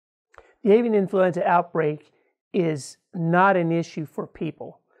The avian influenza outbreak is not an issue for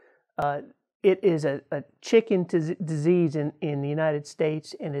people. It is a chicken disease in the United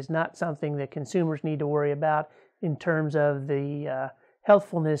States and is not something that consumers need to worry about in terms of the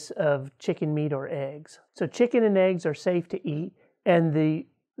healthfulness of chicken meat or eggs. So chicken and eggs are safe to eat, and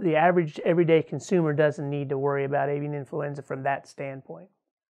the average everyday consumer doesn't need to worry about avian influenza from that standpoint.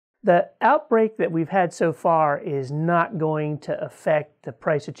 The outbreak that we've had so far is not going to affect the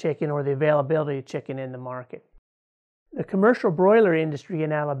price of chicken or the availability of chicken in the market. The commercial broiler industry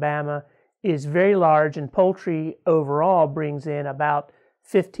in Alabama is very large, and poultry overall brings in about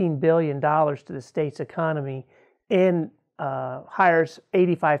 $15 billion to the state's economy and hires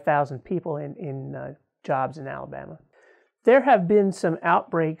 85,000 people in jobs in Alabama. There have been some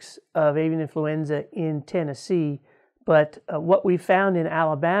outbreaks of avian influenza in Tennessee, but what we found in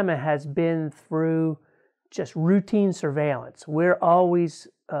Alabama has been through just routine surveillance. We're always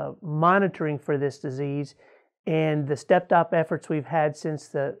monitoring for this disease, and the stepped-up efforts we've had since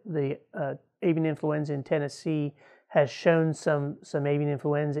the avian influenza in Tennessee has shown some avian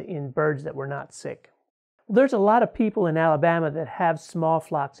influenza in birds that were not sick. There's a lot of people in Alabama that have small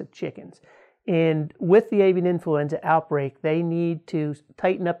flocks of chickens, and with the avian influenza outbreak, they need to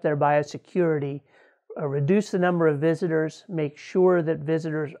tighten up their biosecurity, reduce the number of visitors, make sure that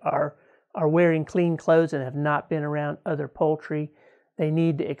visitors are wearing clean clothes and have not been around other poultry. They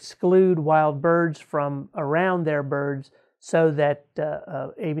need to exclude wild birds from around their birds so that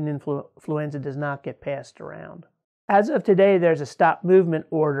avian influenza does not get passed around. As of today, there's a stop movement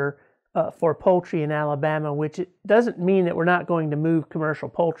order for poultry in Alabama, which it doesn't mean that we're not going to move commercial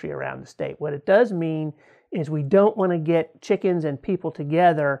poultry around the state. What it does mean is we don't want to get chickens and people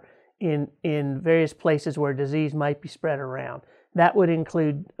together in various places where disease might be spread around. That would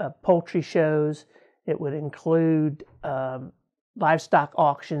include poultry shows. It would include livestock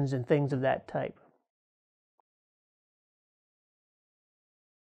auctions and things of that type.